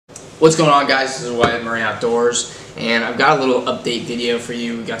What's going on, guys? This is Wyatt at Marin Outdoors, and I've got a little update video for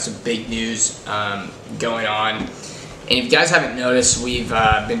you. We've got some big news going on, and if you guys haven't noticed, we've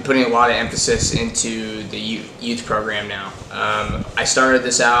been putting a lot of emphasis into the youth program now. I started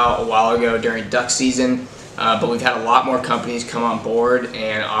this out a while ago during duck season, but we've had a lot more companies come on board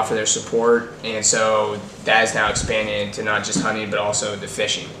and offer their support, and so that is now expanded into not just hunting but also the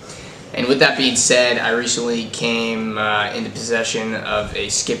fishing. And with that being said, I recently came into possession of a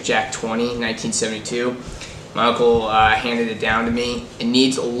Skipjack 20, 1972. My uncle handed it down to me. It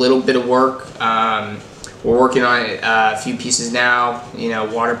needs a little bit of work. We're working on it, a few pieces now,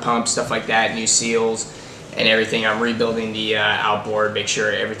 water pumps, stuff like that, new seals and everything. I'm rebuilding the outboard, make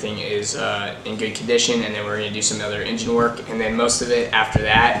sure everything is in good condition, and then we're going to do some other engine work, and then most of it after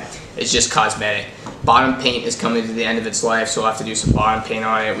that is just cosmetic. Bottom paint is coming to the end of its life, so we'll have to do some bottom paint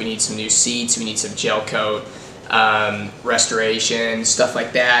on it. We need some new seats, we need some gel coat, restoration, stuff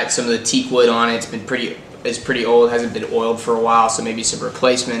like that. Some of the teak wood on it's pretty old, hasn't been oiled for a while, so maybe some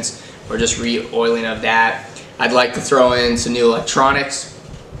replacements or just re-oiling of that. I'd like to throw in some new electronics.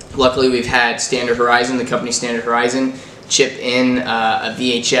 Luckily, we've had Standard Horizon, the company Standard Horizon, chip in a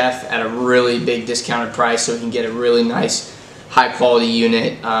VHF at a really big discounted price, so we can get a really nice high quality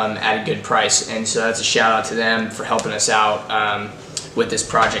unit at a good price. And so that's a shout out to them for helping us out with this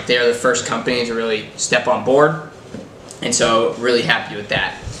project. They are the first company to really step on board, and so really happy with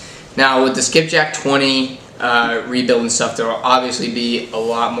that. Now with the Skipjack 20 rebuild and stuff, there will obviously be a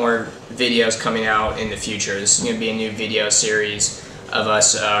lot more videos coming out in the future. This is going to be a new video series of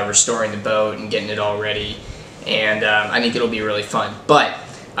us restoring the boat and getting it all ready, and I think it'll be really fun. But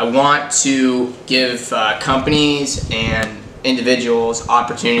I want to give companies and individuals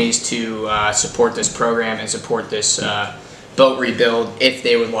opportunities to support this program and support this boat rebuild if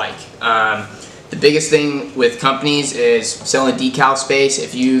they would like. The biggest thing with companies is selling decal space.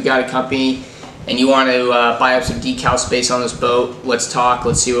 If you got a company and you want to buy up some decal space on this boat, let's talk,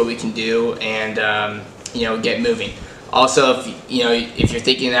 let's see what we can do, and get moving. Also, if you're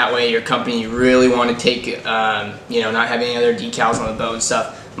thinking that way, your company, you really want to take not have any other decals on the boat and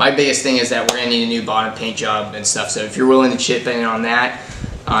stuff, my biggest thing is that we're going to need a new bottom paint job and stuff. So if you're willing to chip in on that,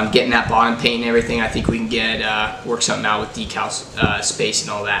 getting that bottom paint and everything, I think we can get work something out with decal space and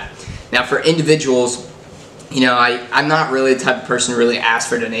all that. Now for individuals, I'm not really the type of person to really ask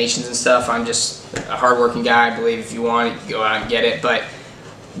for donations and stuff. I'm just a hardworking guy. I believe if you want it, you can go out and get it. But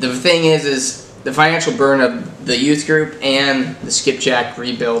the thing is the financial burden of the youth group and the Skipjack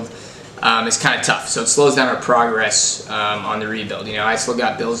rebuild is kind of tough, so it slows down our progress on the rebuild. I still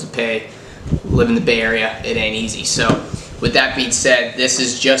got bills to pay, live in the Bay Area, it ain't easy. So with that being said, this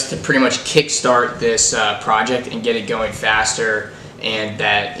is just to pretty much kickstart this project and get it going faster, and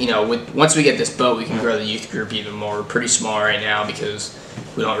that once we get this boat, we can grow the youth group even more. We're pretty small right now because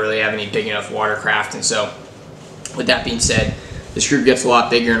we don't really have any big enough watercraft, and so with that being said, this group gets a lot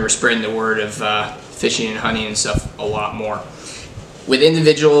bigger and we're spreading the word of fishing and hunting and stuff a lot more. With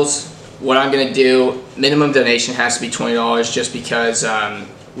individuals, what I'm going to do, minimum donation has to be $20, just because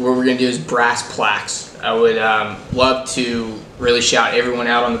what we're going to do is brass plaques. I would love to really shout everyone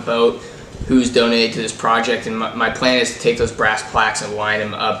out on the boat who's donated to this project, and my plan is to take those brass plaques and line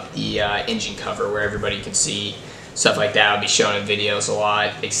them up the engine cover where everybody can see stuff like that. I'll be showing in videos a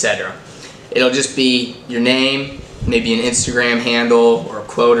lot, etc. It'll just be your name, maybe an Instagram handle or a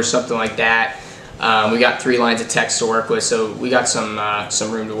quote or something like that. We got 3 lines of text to work with, so we got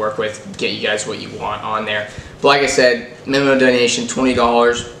some room to work with, get you guys what you want on there. But like I said, minimum donation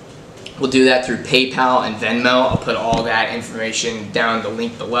 $20. We'll do that through PayPal and Venmo. I'll put all that information down in the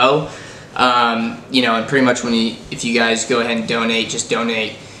link below. And pretty much if you guys go ahead and donate, just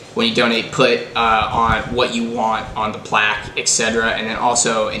donate. When you donate, put on what you want on the plaque, etc., and then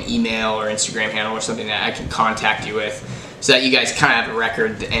also an email or Instagram handle or something that I can contact you with, so that you guys kind of have a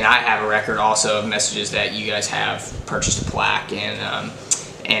record, and I have a record also of messages that you guys have purchased a plaque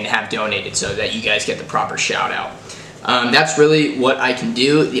and have donated, so that you guys get the proper shout out. That's really what I can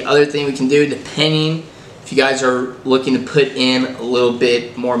do. The other thing we can do, depending if you guys are looking to put in a little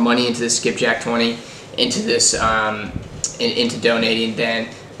bit more money into this Skipjack 20, into this into donating, then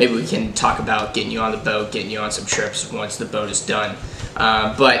maybe we can talk about getting you on the boat, getting you on some trips once the boat is done.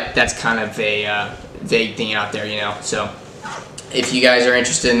 But that's kind of a vague thing out there, So if you guys are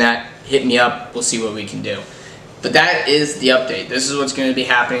interested in that, hit me up. We'll see what we can do. But that is the update. This is what's going to be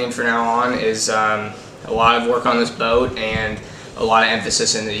happening from now on, is a lot of work on this boat and a lot of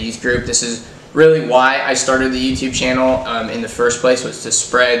emphasis in the youth group. This is really why I started the YouTube channel in the first place, was to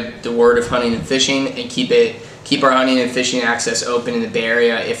spread the word of hunting and fishing and keep our hunting and fishing access open in the Bay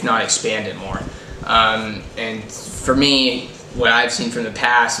Area, if not expand it more. And for me, what I've seen from the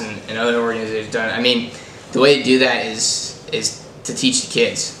past and other organizations done. I mean, the way to do that is to teach the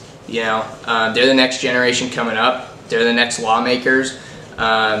kids. You know, they're the next generation coming up. They're the next lawmakers.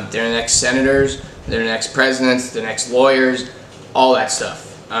 They're the next senators. They're the next presidents. The next lawyers. All that stuff.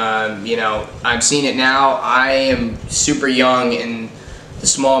 You know, I'm seeing it now. I am super young in the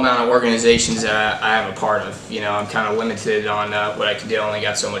small amount of organizations that I am a part of. You know, I'm kind of limited on what I can do. I only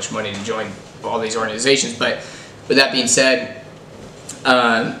got so much money to join all these organizations. But with that being said,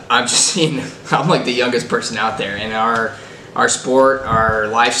 I'm just seeing, I'm like the youngest person out there, and our sport, our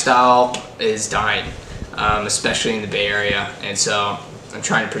lifestyle is dying, especially in the Bay Area. And so I'm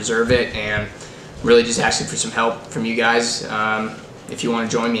trying to preserve it, and really just asking for some help from you guys if you want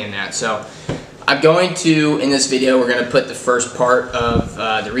to join me in that. So I'm going to, in this video, we're going to put the first part of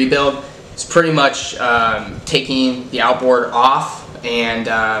the rebuild. It's pretty much taking the outboard off, and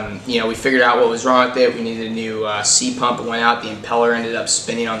you know, we figured out what was wrong with it. We needed a new C pump. It went out. The impeller ended up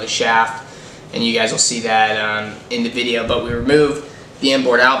spinning on the shaft, and you guys will see that in the video. But we removed the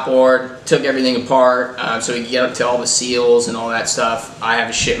inboard outboard, took everything apart so we could get up to all the seals and all that stuff. I have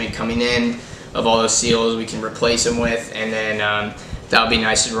a shipment coming in of all those seals we can replace them with, and then that'll be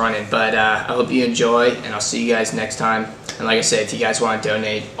nice and running. But I hope you enjoy, and I'll see you guys next time. And like I said, if you guys want to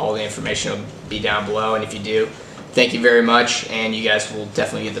donate, all the information will be down below, and if you do, thank you very much, and you guys will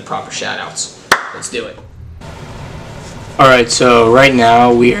definitely get the proper shout outs. Let's do it. Alright, so right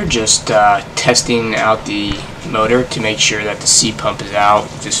now we are just testing out the motor to make sure that the C pump is out.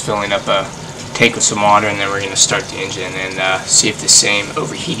 Just filling up a tank with some water, and then we're going to start the engine and see if the same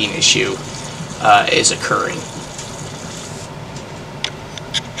overheating issue is occurring.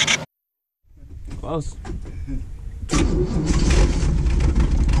 Close.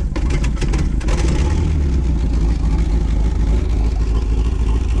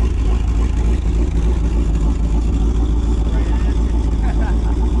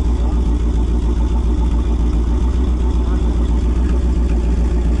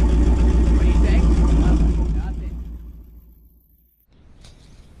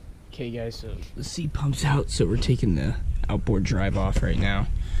 Okay guys, so the C pump's out, so we're taking the outboard drive off right now.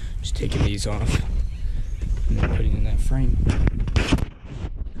 Just taking these off and then putting in that frame.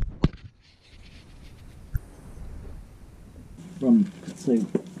 From, say,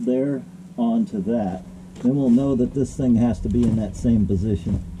 there on to that, then we'll know that this thing has to be in that same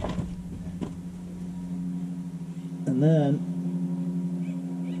position. And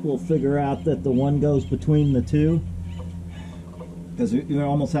then we'll figure out that the one goes between the two. Because you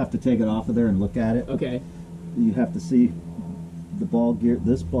almost have to take it off of there and look at it. Okay. You have to see the ball gear,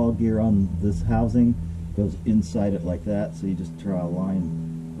 this ball gear on this housing goes inside it like that, so you just draw a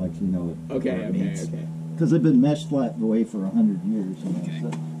line like you know it. Okay, okay. Because they've been meshed that way for 100 years. You know, okay. So,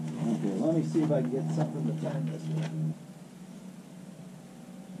 okay, let me see if I can get something to turn this way.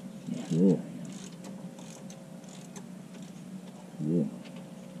 Cool. Yeah.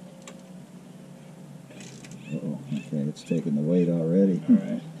 Uh-oh, okay, it's taking the weight already.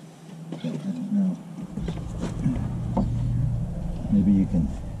 Alright. I don't know. Maybe you can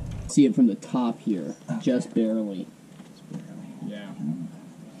See it from the top here, just barely. Yeah.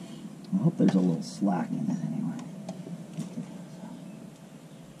 I hope there's a little slack in it anyway.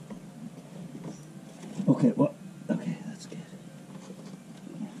 Okay, well, okay, that's good.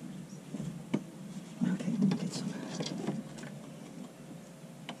 Okay, let me get some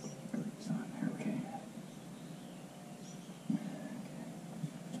grips on there. Okay.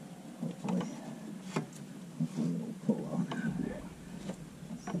 Hopefully it'll pull on.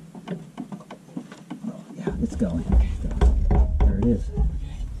 Oh, yeah, it's going. There it is.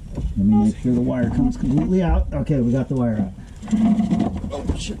 Let me make sure the wire comes completely out. Okay, we got the wire out.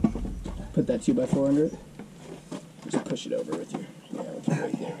 Oh, shit. Put that 2x4 under it. Just push it over with your, with your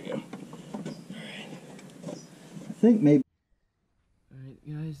weight. There we go. I think maybe. Alright,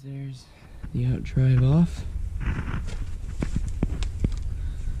 guys, there's the outdrive off.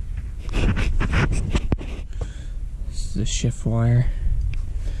 This is the shift wire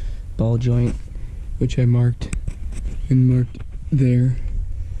ball joint, which I marked there,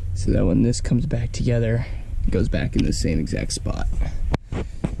 so that when this comes back together, it goes back in the same exact spot.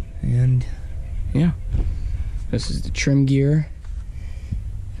 And yeah, this is the trim gear.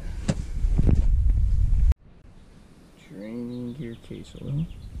 Training gear case, hello.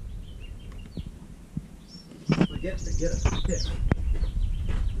 Forget to get a stick.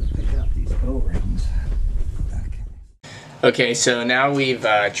 Pick out these O-rings. Okay, so now we've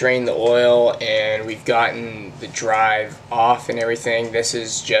drained the oil and we've gotten the drive off and everything. This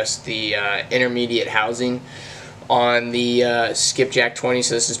is just the intermediate housing on the Skipjack 20,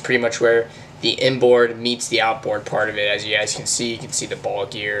 so this is pretty much where the inboard meets the outboard part of it. As you guys can see, you can see the ball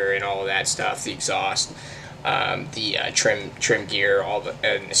gear and all of that stuff, the exhaust, the trim gear,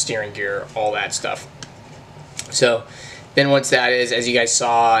 and the steering gear, all that stuff. So then once that is, as you guys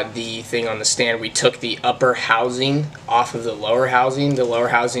saw the thing on the stand, we took the upper housing off of the lower housing. The lower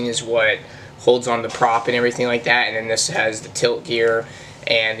housing is what holds on the prop and everything like that, and then this has the tilt gear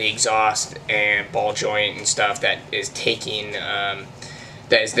and the exhaust and ball joint and stuff that is taking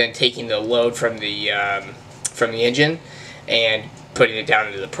then taking the load from the engine and putting it down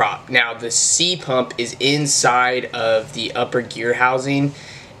into the prop. Now the C pump is inside of the upper gear housing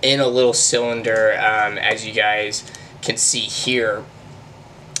in a little cylinder, as you guys can see here,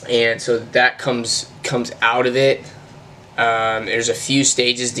 and so that comes out of it. There's a few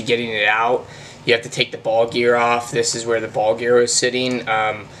stages to getting it out. You have to take the ball gear off. This is where the ball gear was sitting,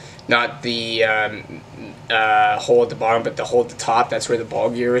 not the hole at the bottom, but the hole at the top. That's where the ball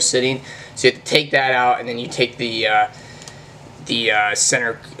gear was sitting. So you have to take that out, and then you take the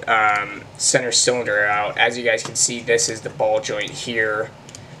center cylinder out. As you guys can see, this is the ball joint here.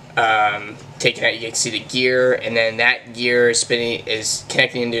 Taking out, you can see the gear, and then that gear is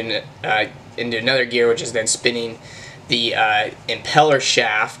connecting into another gear, which is then spinning the impeller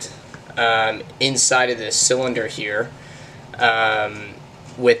shaft inside of the cylinder here,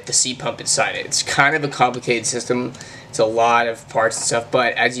 with the C pump inside it. It's kind of a complicated system. It's a lot of parts and stuff,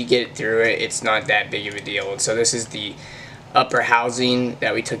 but as you get through it, it's not that big of a deal. And so this is the upper housing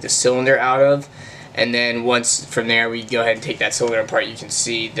that we took the cylinder out of. And then once from there, we go ahead and take that cylinder apart. You can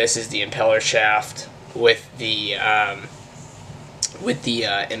see this is the impeller shaft with the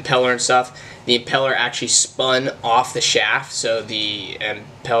impeller and stuff. The impeller actually spun off the shaft, so the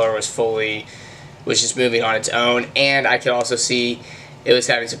impeller was just moving on its own. And I could also see it was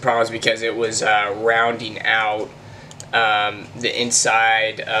having some problems because it was rounding out the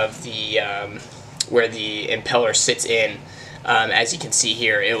inside of the where the impeller sits in. As you can see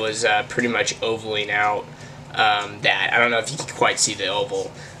here, it was pretty much ovaling out that. I don't know if you can quite see the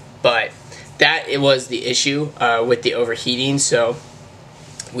oval, but that it was the issue with the overheating. So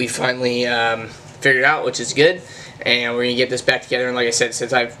we finally figured it out, which is good, and we're going to get this back together. And like I said,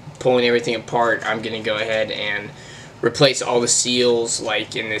 since I'm pulling everything apart, I'm going to go ahead and replace all the seals,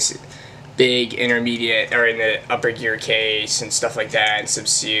 like in this big intermediate, or in the upper gear case and stuff like that, and some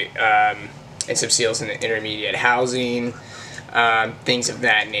seals in the intermediate housing. Things of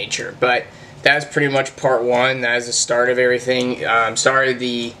that nature. But that's pretty much part one. That is the start of everything. Sorry,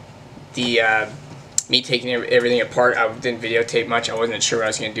 me taking everything apart. I didn't videotape much. I wasn't sure what I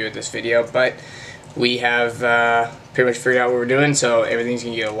was going to do with this video, but we have pretty much figured out what we're doing, so everything's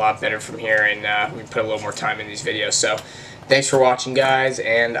going to get a lot better from here, and we put a little more time in these videos. So thanks for watching, guys,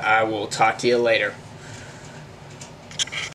 and I will talk to you later.